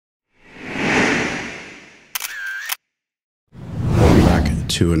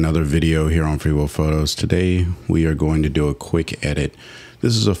to another video here on Free Will Photos. Today we are going to do a quick edit.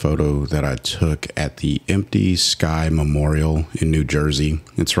 This is a photo that I took at the Empty Sky Memorial in New Jersey.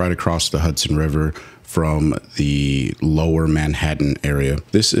 It's right across the Hudson River from the lower Manhattan area.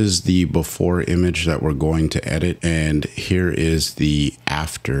 This is the before image that we're going to edit, and here is the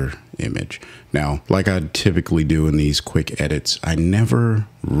after image. Now, like I typically do in these quick edits, I never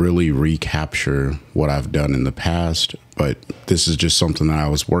really recapture what I've done in the past, but this is just something that I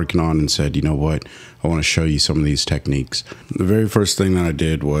was working on and said, you know what, I want to show you some of these techniques. The very first thing that I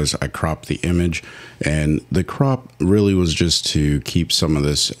did was I cropped the image, and the crop really was just to keep some of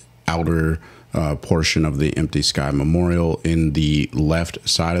this outer portion of the Empty Sky Memorial in the left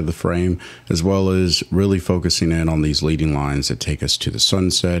side of the frame, as well as really focusing in on these leading lines that take us to the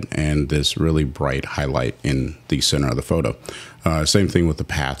sunset and this really bright highlight in the center of the photo. Same thing with the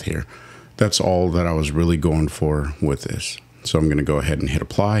path here. That's all that I was really going for with this. So I'm going to go ahead and hit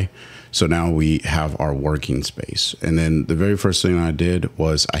apply. So now we have our working space. And then the very first thing I did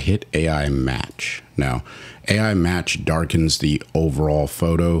was I hit AI match. Now, AI match darkens the overall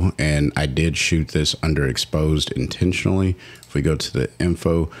photo, and I did shoot this underexposed intentionally. If we go to the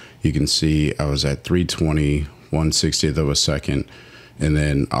info, you can see I was at 320, 1/60th of a second, and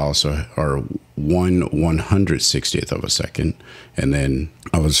then also, or 1/160th of a second. And then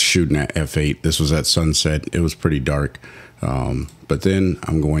I was shooting at f8. This was at sunset. It was pretty dark. But then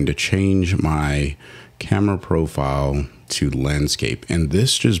I'm going to change my camera profile to landscape, and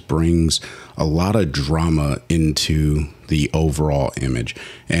this just brings a lot of drama into the overall image,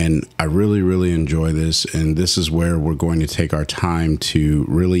 and I really enjoy this. And this is where we're going to take our time to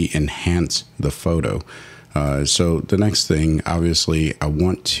really enhance the photo. So the next thing, obviously, I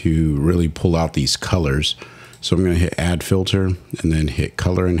want to really pull out these colors, so I'm going to hit add filter and then hit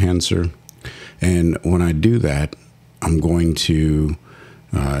color enhancer. And when I do that, I'm going to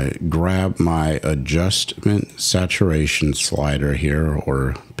grab my adjustment saturation slider here,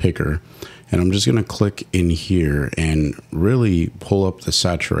 or picker, and I'm just going to click in here and really pull up the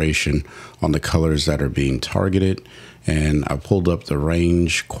saturation on the colors that are being targeted. And I pulled up the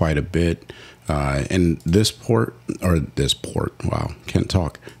range quite a bit. And this part,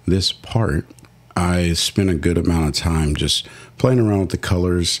 I spent a good amount of time just playing around with the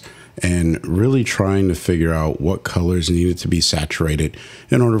colors and really trying to figure out what colors needed to be saturated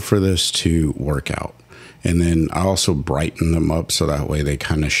in order for this to work out. And then I also brighten them up so that way they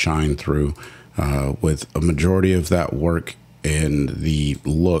kind of shine through, with a majority of that work and the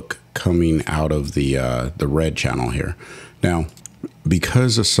look coming out of the red channel here. Now,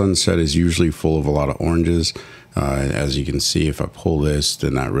 because the sunset is usually full of a lot of oranges, as you can see, if I pull this,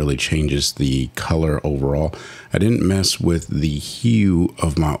 then that really changes the color overall. I didn't mess with the hue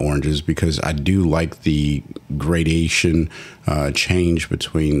of my oranges because I do like the gradation change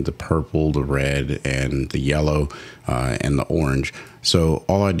between the purple, the red, and the yellow, and the orange. So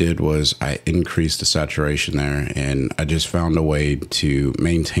all I did was I increased the saturation there, and I just found a way to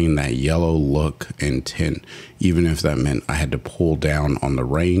maintain that yellow look and tint, even if that meant I had to pull down on the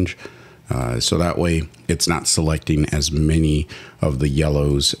range. So that way it's not selecting as many of the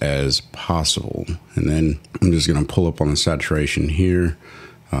yellows as possible. And then I'm just going to pull up on the saturation here,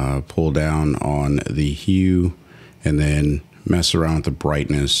 pull down on the hue, and then mess around with the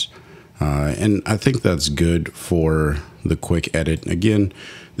brightness. And I think that's good for the quick edit. Again,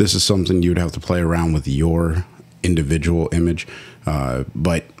 this is something you'd have to play around with your individual image.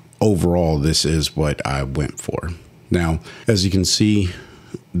 But overall, this is what I went for. Now, as you can see,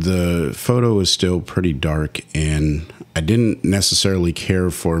 the photo is still pretty dark, and I didn't necessarily care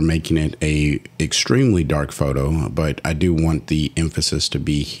for making it a extremely dark photo, but I do want the emphasis to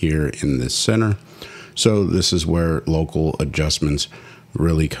be here in the center. So this is where local adjustments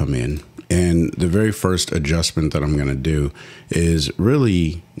really come in. And the very first adjustment that I'm going to do is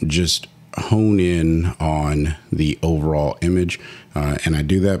really just hone in on the overall image, and I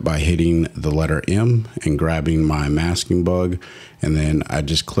do that by hitting the letter M and grabbing my masking bug, and then I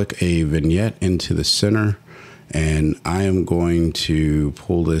just click a vignette into the center, and I am going to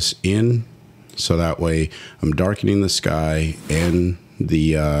pull this in so that way I'm darkening the sky and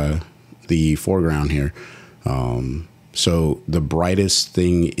the foreground here. So the brightest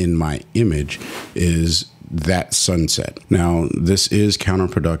thing in my image is that sunset. Now, this is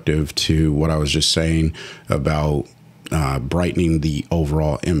counterproductive to what I was just saying about brightening the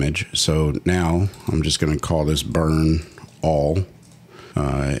overall image. So now I'm just going to call this burn all.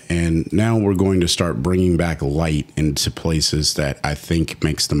 And now we're going to start bringing back light into places that I think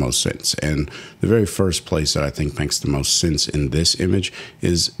makes the most sense. And the very first place that I think makes the most sense in this image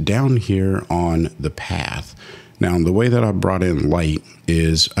is down here on the path. Now, the way that I brought in light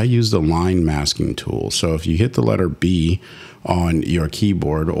is I use the line masking tool. So if you hit the letter B on your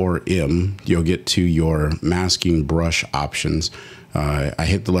keyboard or M, you'll get to your masking brush options. I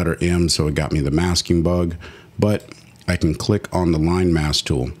hit the letter M, so it got me the masking bug, but I can click on the line mask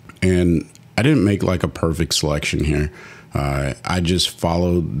tool. And I didn't make like a perfect selection here. I just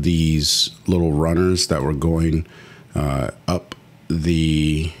followed these little runners that were going up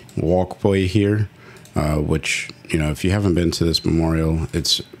the walkway here, which, you know, if you haven't been to this memorial,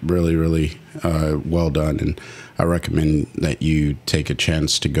 it's really, really well done. And I recommend that you take a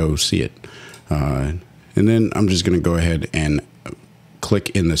chance to go see it. And then I'm just going to go ahead and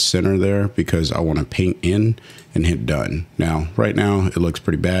click in the center there because I want to paint in and hit done. Now, right now it looks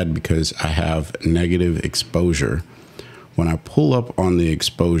pretty bad because I have negative exposure. When I pull up on the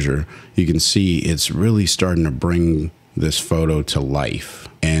exposure, you can see it's really starting to bring this photo to life,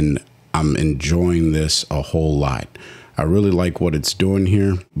 and I'm enjoying this a whole lot. I really like what it's doing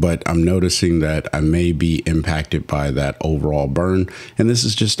here, but I'm noticing that I may be impacted by that overall burn. And this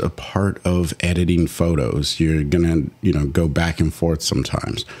is just a part of editing photos. You're gonna, you know, go back and forth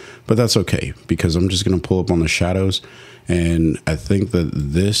sometimes, but that's okay because I'm just gonna pull up on the shadows. And I think that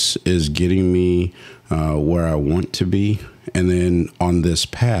this is getting me where I want to be. And then on this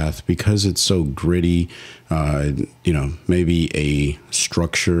path, because it's so gritty, you know, maybe a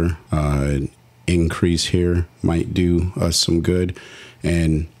structure increase here might do us some good.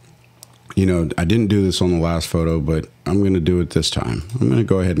 And, you know, I didn't do this on the last photo, but I'm going to do it this time. I'm going to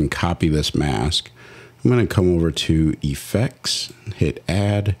go ahead and copy this mask. I'm going to come over to effects, hit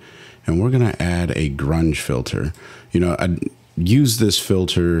add, and we're going to add a grunge filter. You know, I use this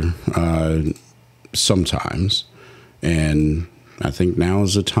filter sometimes, and I think now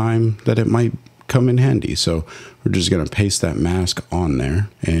is the time that it might come in handy. So we're just going to paste that mask on there,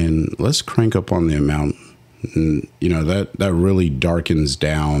 and let's crank up on the amount. And, you know, that really darkens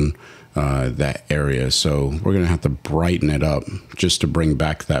down that area. So we're going to have to brighten it up just to bring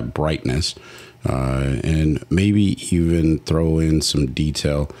back that brightness, and maybe even throw in some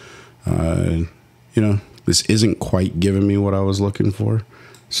detail. You know, this isn't quite giving me what I was looking for,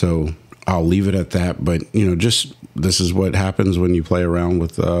 so I'll leave it at that. But, you know, just this is what happens when you play around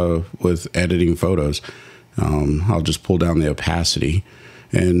with editing photos. I'll just pull down the opacity,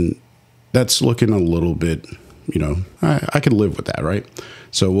 and that's looking a little bit, you know, I could live with that, right?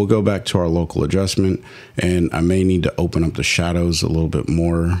 So we'll go back to our local adjustment, and I may need to open up the shadows a little bit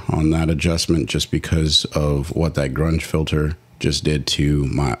more on that adjustment just because of what that grunge filter just did to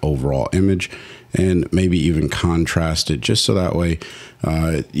my overall image, and maybe even contrast it just so that way,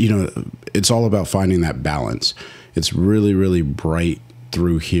 you know, it's all about finding that balance. It's really, really bright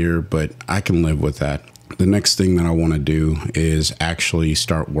through here, but I can live with that. The next thing that I want to do is actually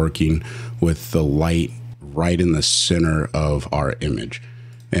start working with the light right in the center of our image.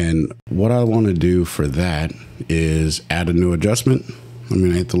 And what I want to do for that is add a new adjustment. I'm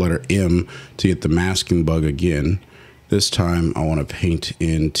going to hit the letter M to get the masking bug again. This time I want to paint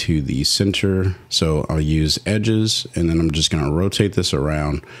into the center. So I'll use edges, and then I'm just going to rotate this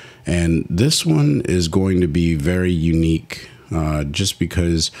around. And this one is going to be very unique just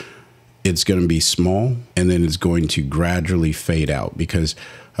because it's going to be small, and then it's going to gradually fade out, because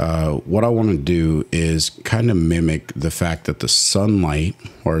what I want to do is kind of mimic the fact that the sunlight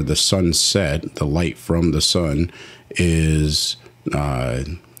or the sunset, the light from the sun, is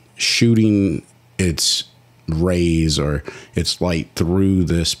shooting its rays or its light through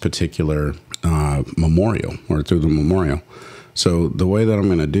this particular memorial, or through the memorial. So the way that I'm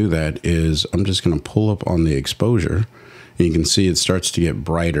going to do that is I'm just going to pull up on the exposure, and you can see it starts to get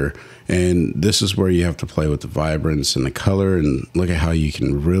brighter. And this is where you have to play with the vibrance and the color, and look at how you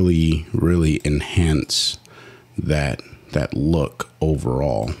can really, really enhance that look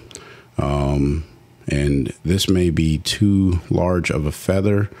overall. And this may be too large of a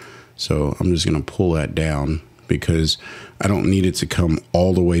feather, so I'm just going to pull that down because I don't need it to come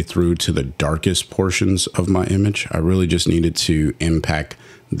all the way through to the darkest portions of my image. I really just need it to impact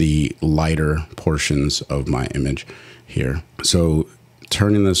the lighter portions of my image here. So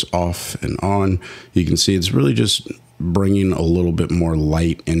turning this off and on, you can see it's really just bringing a little bit more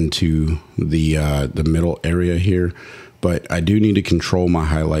light into the middle area here. But I do need to control my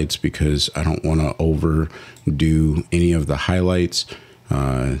highlights because I don't want to overdo any of the highlights,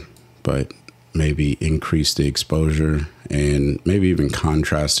 but maybe increase the exposure and maybe even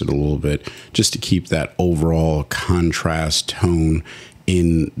contrast it a little bit just to keep that overall contrast tone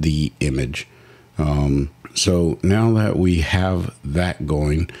in the image. So now that we have that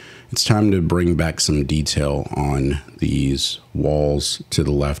going, it's time to bring back some detail on these walls to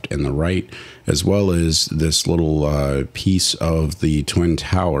the left and the right, as well as this little piece of the Twin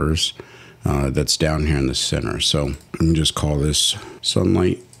Towers that's down here in the center. So let me just call this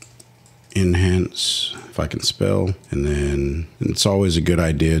Sunlight Enhance, if I can spell. And then it's always a good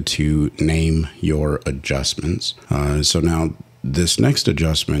idea to name your adjustments. So now this next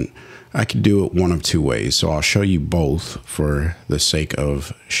adjustment, I could do it one of two ways. So I'll show you both for the sake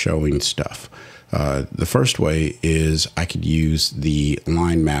of showing stuff. The first way is I could use the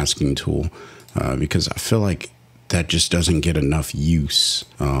line masking tool because I feel like that just doesn't get enough use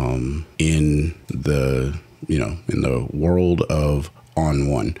in the, in the world of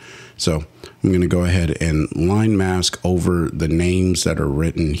ON1. So I'm going to go ahead and line mask over the names that are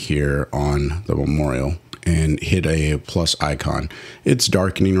written here on the memorial and hit a plus icon. It's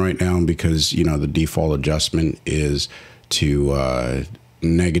darkening right now because, the default adjustment is to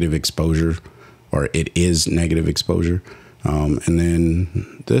negative exposure, or it is negative exposure. And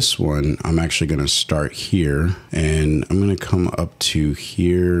then this one, I'm actually going to start here and I'm going to come up to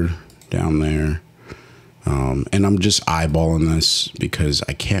here, down there. And I'm just eyeballing this because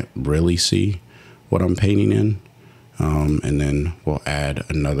I can't really see what I'm painting in. And then we'll add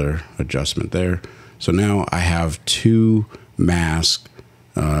another adjustment there. So now I have two masks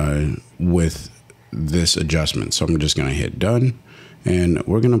with this adjustment. So I'm just going to hit done, and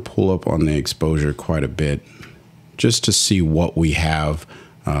we're going to pull up on the exposure quite a bit just to see what we have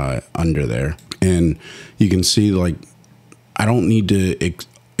under there. And you can see, like, I don't need to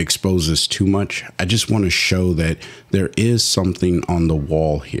expose this too much. I just want to show that there is something on the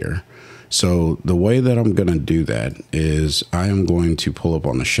wall here. So the way that I'm going to do that is I am going to pull up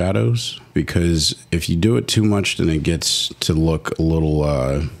on the shadows, because if you do it too much, then it gets to look a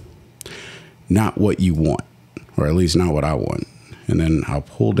little not what you want, or at least not what I want. And then I'll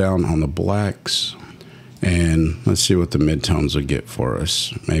pull down on the blacks, and let's see what the midtones will get for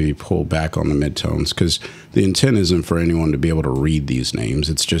us. Maybe pull back on the midtones, because the intent isn't for anyone to be able to read these names.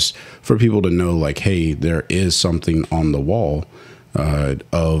 It's just for people to know, like, hey, there is something on the wall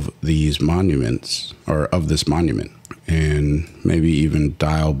of these monuments, or of this monument. And maybe even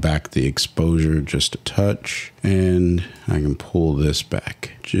dial back the exposure just a touch, and I can pull this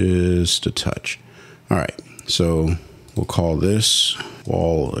back just a touch. All right, so we'll call this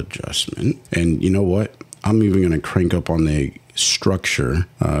wall adjustment. And you know what? I'm even going to crank up on the structure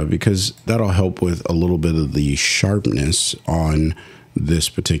because that'll help with a little bit of the sharpness on this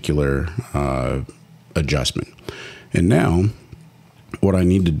particular adjustment. And now what I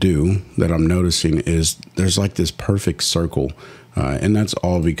need to do, that I'm noticing, is there's like this perfect circle, and that's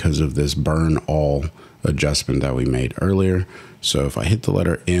all because of this burn all adjustment that we made earlier. So if I hit the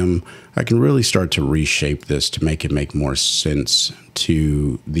letter M, I can really start to reshape this to make it make more sense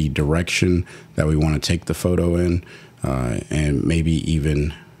to the direction that we want to take the photo in, and maybe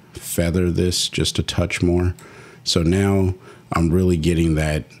even feather this just a touch more. So now I'm really getting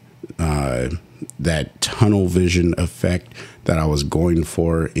that that tunnel vision effect that I was going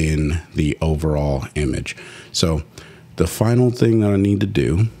for in the overall image. So the final thing that I need to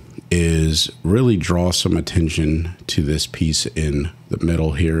do is really draw some attention to this piece in the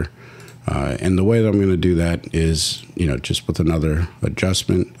middle here. And the way that I'm going to do that is, just with another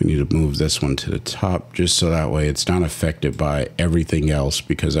adjustment. We need to move this one to the top, just so that way it's not affected by everything else,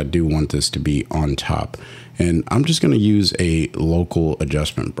 because I do want this to be on top. And I'm just going to use a local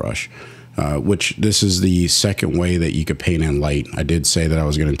adjustment brush, which this is the second way that you could paint in light. I did say that I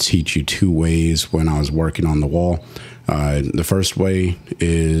was going to teach you two ways when I was working on the wall. The first way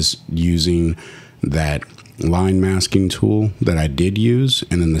is using that line masking tool that I did use,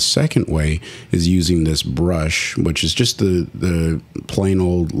 and then the second way is using this brush, which is just the plain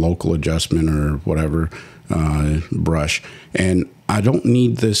old local adjustment or whatever brush. And I don't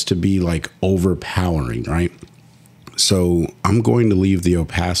need this to be like overpowering, right? So I'm going to leave the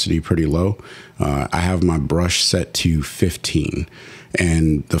opacity pretty low. I have my brush set to 15,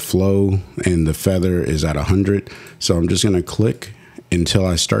 and the flow and the feather is at 100. So I'm just going to click until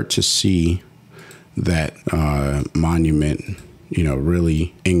I start to see that monument,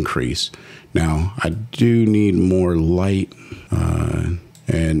 really increase. Now I do need more light,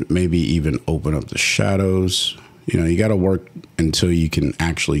 and maybe even open up the shadows. You got to work until you can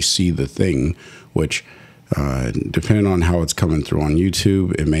actually see the thing, which depending on how it's coming through on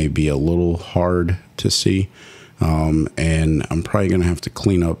YouTube, it may be a little hard to see. And I'm probably going to have to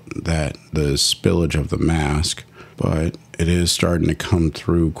clean up the spillage of the mask, but it is starting to come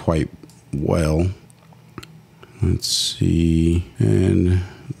through quite well. Let's see, and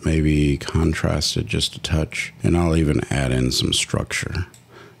maybe contrast it just a touch, and I'll even add in some structure.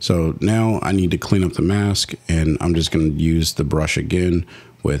 So now I need to clean up the mask, and I'm just going to use the brush again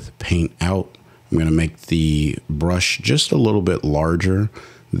with paint out. I'm going to make the brush just a little bit larger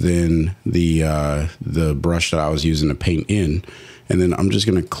than the brush that I was using to paint in. And then I'm just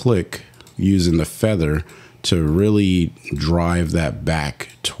going to click using the feather to really drive that back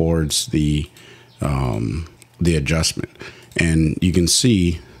towards the adjustment. And you can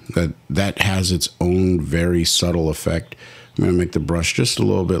see that that has its own very subtle effect. I'm going to make the brush just a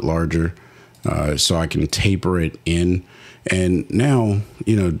little bit larger so I can taper it in. And now,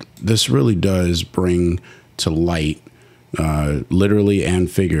 you know, this really does bring to light, literally and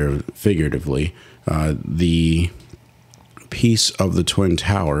figuratively, the piece of the Twin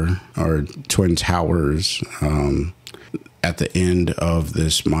Tower, or Twin Towers, at the end of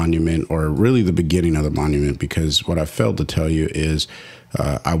this monument, or really the beginning of the monument, because what I failed to tell you is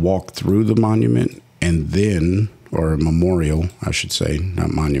I walked through the monument and then, or memorial, I should say,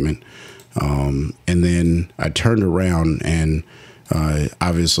 not monument. And then I turned around, and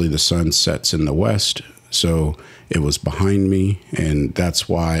obviously the sun sets in the west, so it was behind me, and that's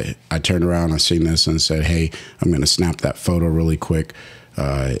why I turned around, I seen this and said, hey, I'm going to snap that photo really quick,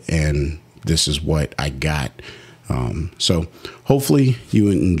 and this is what I got. So hopefully you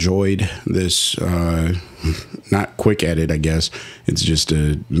enjoyed this, not quick edit, I guess. It's just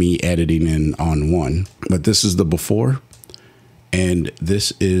me editing in ON1, but this is the before and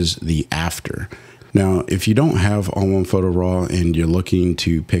this is the after. Now, if you don't have ON1 Photo Raw and you're looking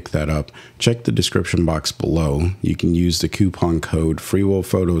to pick that up, check the description box below. You can use the coupon code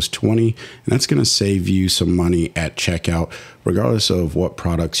FreeWillPhotos20, and that's going to save you some money at checkout, regardless of what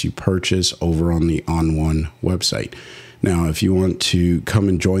products you purchase over on the ON1 website. Now, if you want to come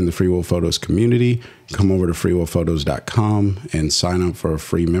and join the Free Will Photos community, come over to freewillphotos.com and sign up for a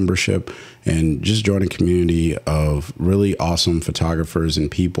free membership and just join a community of really awesome photographers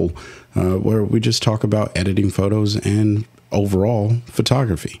and people where we just talk about editing photos and overall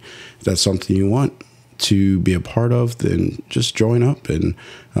photography. If that's something you want to be a part of, then just join up, and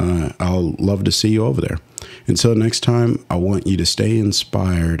I'll love to see you over there. Until next time, I want you to stay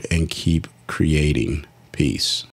inspired and keep creating. Peace.